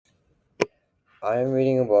I am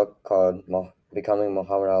reading a book called Becoming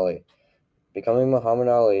Muhammad Ali. Becoming Muhammad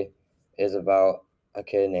Ali is about a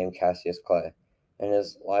kid named Cassius Clay and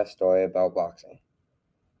his life story about boxing.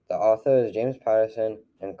 The author is James Patterson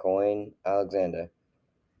and Coyne Alexander.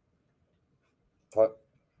 Part,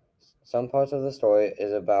 some parts of the story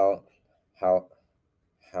is about how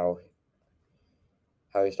how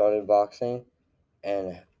how he started boxing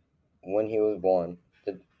and when he was born.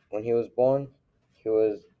 When he was born, he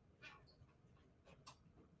was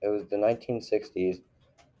it was the 1960s,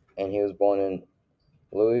 and he was born in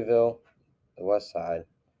Louisville, the West Side.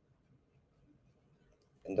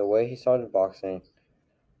 And the way he started boxing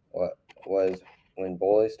was when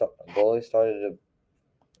Bully started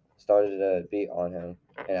to beat on him,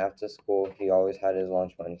 and after school he always had his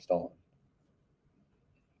lunch money stolen.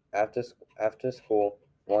 After school,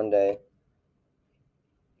 one day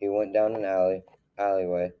he went down an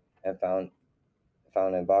alleyway and found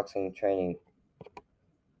a boxing training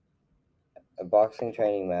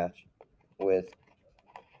match with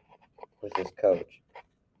with his coach,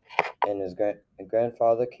 and his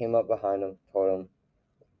grandfather came up behind him, told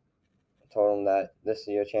him that this is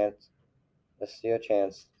your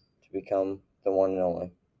chance to become the one and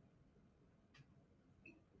only.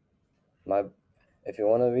 My If you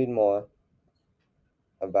want to read more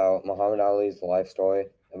about Muhammad Ali's life story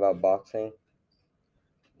about boxing,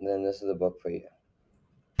 then this is the book for you.